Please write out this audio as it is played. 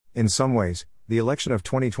In some ways, the election of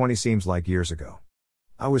 2020 seems like years ago.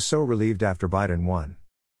 I was so relieved after Biden won.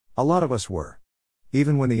 A lot of us were.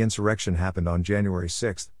 Even when the insurrection happened on January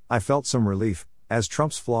 6th, I felt some relief, as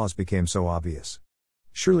Trump's flaws became so obvious.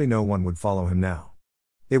 Surely no one would follow him now.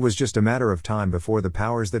 It was just a matter of time before the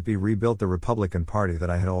powers that be rebuilt the Republican Party that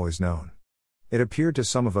I had always known. It appeared to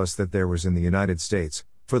some of us that there was in the United States,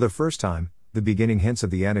 for the first time, the beginning hints of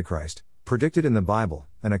the Antichrist, predicted in the Bible,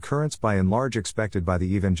 an occurrence by and large expected by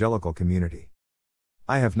the evangelical community.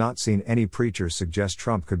 I have not seen any preachers suggest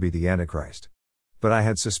Trump could be the Antichrist. But I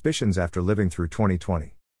had suspicions after living through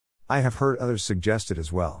 2020. I have heard others suggest it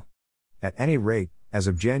as well. At any rate, as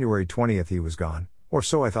of January 20th he was gone, or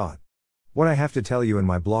so I thought. What I have to tell you in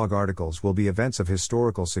my blog articles will be events of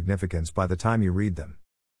historical significance by the time you read them.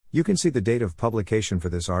 You can see the date of publication for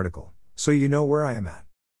this article, so you know where I am at.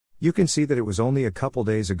 You can see that it was only a couple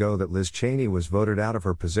days ago that Liz Cheney was voted out of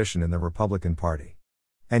her position in the Republican Party.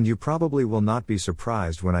 And you probably will not be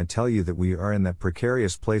surprised when I tell you that we are in that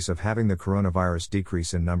precarious place of having the coronavirus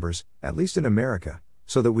decrease in numbers, at least in America,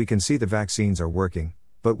 so that we can see the vaccines are working,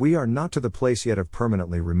 but we are not to the place yet of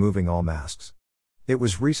permanently removing all masks. It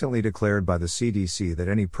was recently declared by the CDC that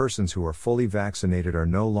any persons who are fully vaccinated are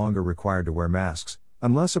no longer required to wear masks,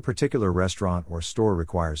 unless a particular restaurant or store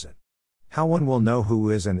requires it. How one will know who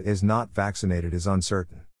is and is not vaccinated is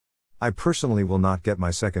uncertain. I personally will not get my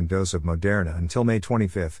second dose of Moderna until May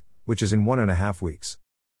 25th, which is in 1.5 weeks.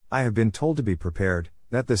 I have been told to be prepared,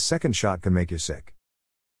 that the second shot can make you sick.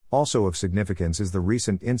 Also of significance is the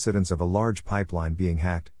recent incidence of a large pipeline being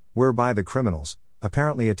hacked, whereby the criminals,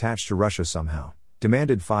 apparently attached to Russia somehow,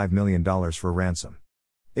 demanded $5 million for ransom.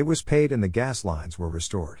 It was paid and the gas lines were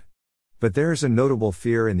restored. But there is a notable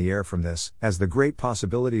fear in the air from this, as the great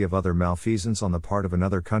possibility of other malfeasance on the part of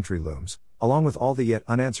another country looms, along with all the yet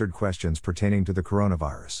unanswered questions pertaining to the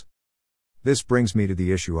coronavirus. This brings me to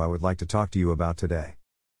the issue I would like to talk to you about today.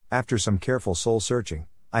 After some careful soul-searching,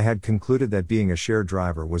 I had concluded that being a share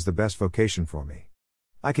driver was the best vocation for me.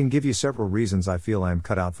 I can give you several reasons I feel I am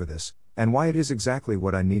cut out for this, and why it is exactly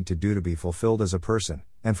what I need to do to be fulfilled as a person,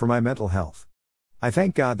 and for my mental health. I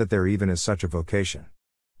thank God that there even is such a vocation.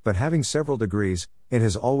 But having several degrees, it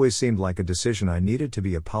has always seemed like a decision I needed to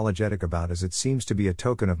be apologetic about, as it seems to be a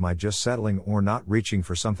token of my just settling or not reaching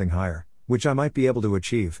for something higher, which I might be able to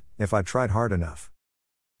achieve, if I tried hard enough.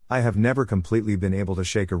 I have never completely been able to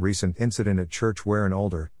shake a recent incident at church where an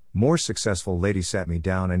older, more successful lady sat me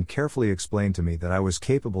down and carefully explained to me that I was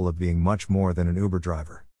capable of being much more than an Uber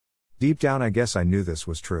driver. Deep down I guess I knew this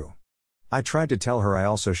was true. I tried to tell her I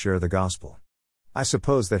also share the gospel. I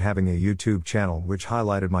suppose that having a YouTube channel which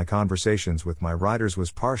highlighted my conversations with my riders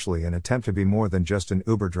was partially an attempt to be more than just an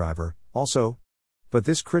Uber driver, also. But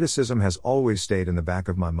this criticism has always stayed in the back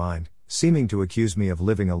of my mind, seeming to accuse me of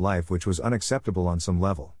living a life which was unacceptable on some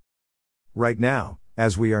level. Right now,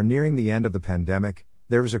 as we are nearing the end of the pandemic,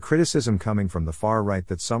 there is a criticism coming from the far right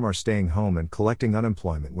that some are staying home and collecting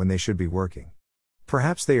unemployment when they should be working.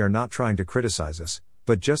 Perhaps they are not trying to criticize us,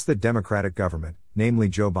 but just the Democratic government, namely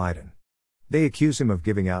Joe Biden. They accuse him of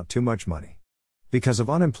giving out too much money. Because of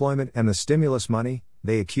unemployment and the stimulus money,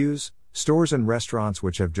 they accuse stores and restaurants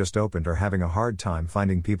which have just opened are having a hard time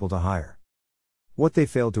finding people to hire. What they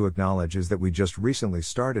fail to acknowledge is that we just recently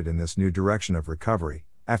started in this new direction of recovery,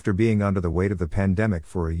 after being under the weight of the pandemic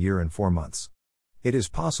for a year and 4 months. It is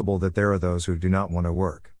possible that there are those who do not want to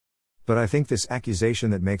work. But I think this accusation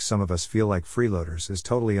that makes some of us feel like freeloaders is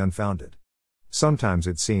totally unfounded. Sometimes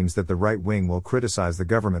it seems that the right wing will criticize the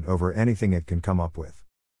government over anything it can come up with.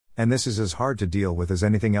 And this is as hard to deal with as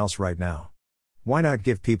anything else right now. Why not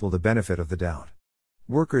give people the benefit of the doubt?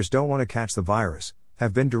 Workers don't want to catch the virus,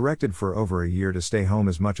 have been directed for over a year to stay home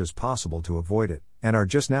as much as possible to avoid it, and are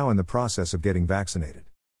just now in the process of getting vaccinated.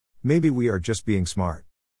 Maybe we are just being smart.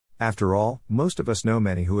 After all, most of us know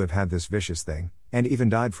many who have had this vicious thing, and even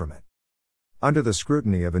died from it. Under the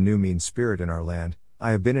scrutiny of a new mean spirit in our land,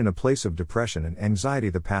 I have been in a place of depression and anxiety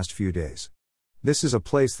the past few days. This is a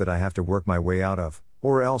place that I have to work my way out of,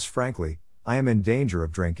 or else frankly, I am in danger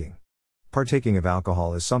of drinking. Partaking of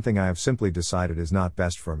alcohol is something I have simply decided is not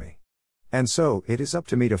best for me. And so, it is up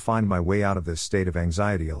to me to find my way out of this state of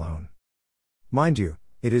anxiety alone. Mind you,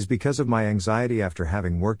 it is because of my anxiety after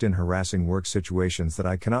having worked in harassing work situations that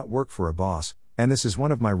I cannot work for a boss, and this is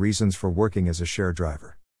one of my reasons for working as a share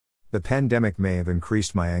driver. The pandemic may have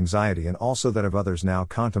increased my anxiety and also that of others now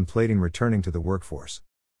contemplating returning to the workforce.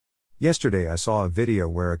 Yesterday I saw a video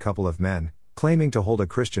where a couple of men, claiming to hold a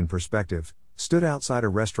Christian perspective, stood outside a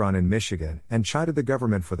restaurant in Michigan and chided the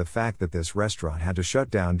government for the fact that this restaurant had to shut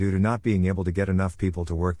down due to not being able to get enough people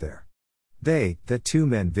to work there. The two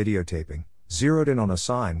men videotaping, zeroed in on a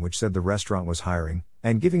sign which said the restaurant was hiring,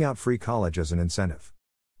 and giving out free college as an incentive.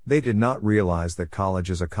 They did not realize that college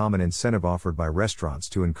is a common incentive offered by restaurants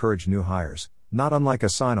to encourage new hires, not unlike a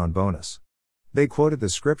sign-on bonus. They quoted the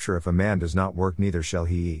scripture, "If a man does not work, neither shall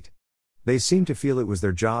he eat." They seemed to feel it was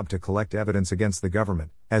their job to collect evidence against the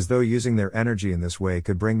government, as though using their energy in this way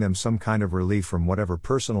could bring them some kind of relief from whatever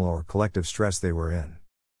personal or collective stress they were in.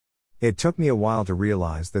 It took me a while to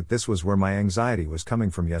realize that this was where my anxiety was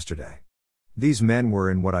coming from yesterday. These men were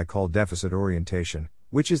in what I call deficit orientation,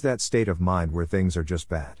 which is that state of mind where things are just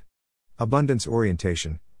bad. Abundance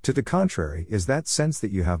orientation, to the contrary, is that sense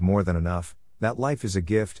that you have more than enough, that life is a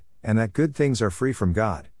gift, and that good things are free from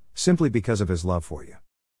God, simply because of His love for you.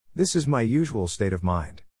 This is my usual state of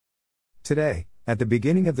mind. Today, at the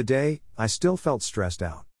beginning of the day, I still felt stressed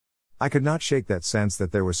out. I could not shake that sense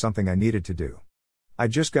that there was something I needed to do. I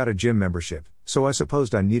just got a gym membership, so I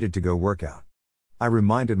supposed I needed to go work out. I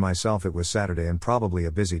reminded myself it was Saturday and probably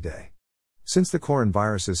a busy day. Since the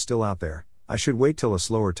coronavirus is still out there, I should wait till a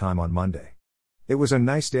slower time on Monday. It was a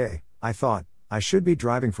nice day, I thought. I should be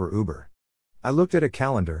driving for Uber. I looked at a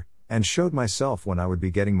calendar, and showed myself when I would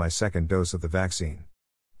be getting my second dose of the vaccine.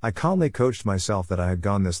 I calmly coached myself that I had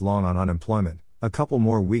gone this long on unemployment, a couple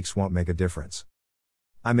more weeks won't make a difference.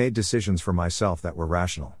 I made decisions for myself that were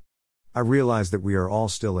rational. I realized that we are all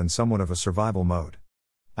still in somewhat of a survival mode.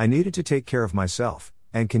 I needed to take care of myself,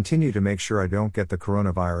 and continue to make sure I don't get the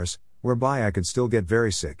coronavirus, whereby I could still get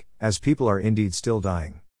very sick, as people are indeed still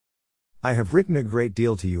dying. I have written a great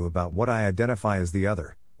deal to you about what I identify as the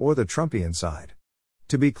other, or the Trumpian side.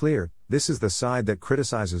 To be clear, this is the side that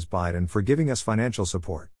criticizes Biden for giving us financial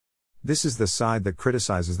support. This is the side that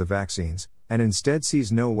criticizes the vaccines, and instead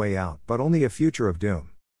sees no way out but only a future of doom.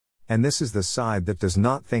 And this is the side that does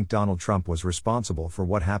not think Donald Trump was responsible for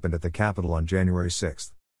what happened at the Capitol on January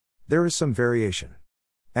 6. There is some variation.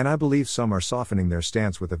 And I believe some are softening their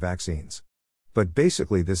stance with the vaccines. But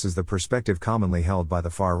basically this is the perspective commonly held by the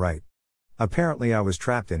far right. Apparently I was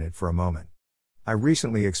trapped in it for a moment. I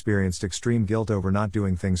recently experienced extreme guilt over not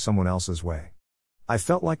doing things someone else's way. I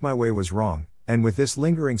felt like my way was wrong, and with this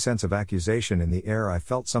lingering sense of accusation in the air I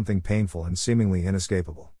felt something painful and seemingly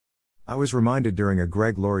inescapable. I was reminded during a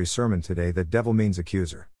Greg Laurie sermon today that devil means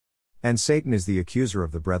accuser. And Satan is the accuser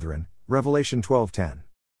of the brethren, Revelation 12:10.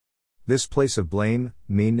 This place of blame,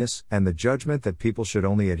 meanness, and the judgment that people should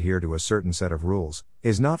only adhere to a certain set of rules,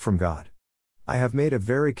 is not from God. I have made a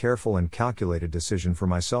very careful and calculated decision for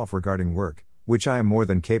myself regarding work, which I am more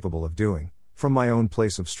than capable of doing, from my own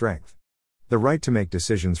place of strength. The right to make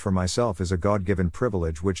decisions for myself is a God-given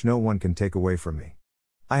privilege which no one can take away from me.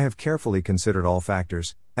 I have carefully considered all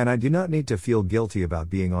factors, and I do not need to feel guilty about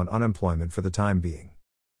being on unemployment for the time being.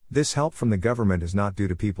 This help from the government is not due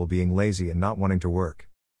to people being lazy and not wanting to work.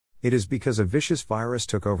 It is because a vicious virus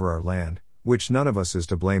took over our land, which none of us is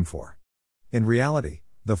to blame for. In reality,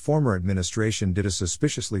 the former administration did a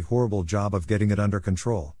suspiciously horrible job of getting it under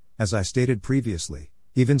control, as I stated previously,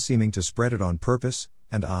 even seeming to spread it on purpose,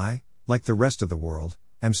 and I, like the rest of the world,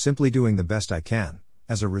 am simply doing the best I can,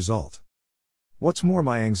 as a result. What's more,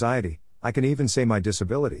 my anxiety, I can even say my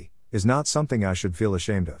disability, is not something I should feel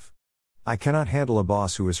ashamed of. I cannot handle a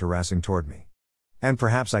boss who is harassing toward me. And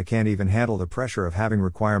perhaps I can't even handle the pressure of having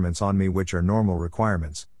requirements on me which are normal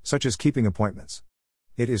requirements, such as keeping appointments.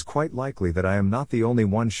 It is quite likely that I am not the only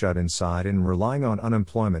one shut inside and relying on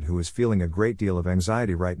unemployment who is feeling a great deal of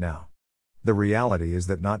anxiety right now. The reality is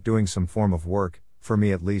that not doing some form of work, for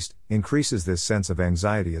me at least, increases this sense of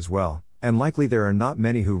anxiety as well, and likely there are not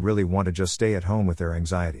many who really want to just stay at home with their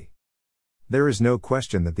anxiety. There is no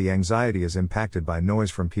question that the anxiety is impacted by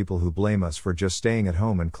noise from people who blame us for just staying at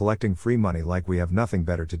home and collecting free money like we have nothing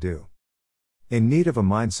better to do. In need of a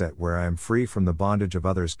mindset where I am free from the bondage of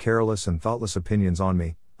others' careless and thoughtless opinions on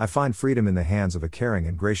me, I find freedom in the hands of a caring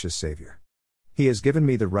and gracious Savior. He has given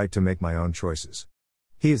me the right to make my own choices.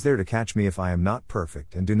 He is there to catch me if I am not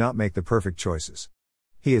perfect and do not make the perfect choices.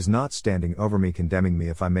 He is not standing over me condemning me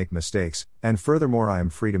if I make mistakes, and furthermore I am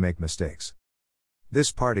free to make mistakes.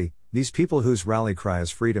 This party, these people whose rally cry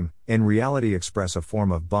is freedom, in reality express a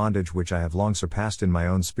form of bondage which I have long surpassed in my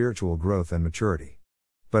own spiritual growth and maturity.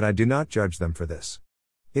 But I do not judge them for this.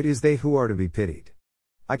 It is they who are to be pitied.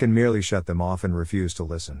 I can merely shut them off and refuse to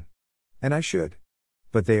listen. And I should.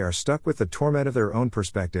 But they are stuck with the torment of their own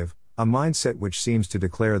perspective, a mindset which seems to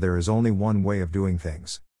declare there is only one way of doing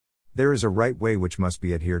things. There is a right way which must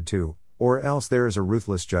be adhered to, or else there is a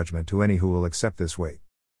ruthless judgment to any who will accept this way.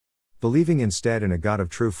 Believing instead in a God of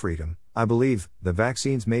true freedom, I believe the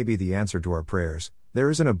vaccines may be the answer to our prayers. There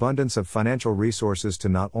is an abundance of financial resources to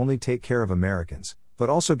not only take care of Americans, but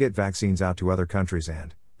also get vaccines out to other countries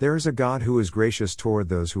and, There is a God who is gracious toward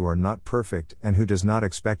those who are not perfect and who does not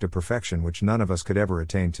expect a perfection which none of us could ever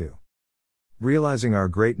attain to. Realizing our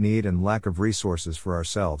great need and lack of resources for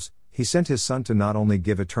ourselves, He sent His Son to not only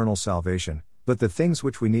give eternal salvation, but the things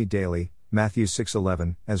which we need daily, Matthew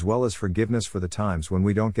 6:11, as well as forgiveness for the times when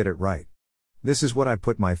we don't get it right. This is what I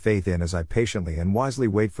put my faith in as I patiently and wisely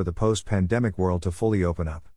wait for the post-pandemic world to fully open up.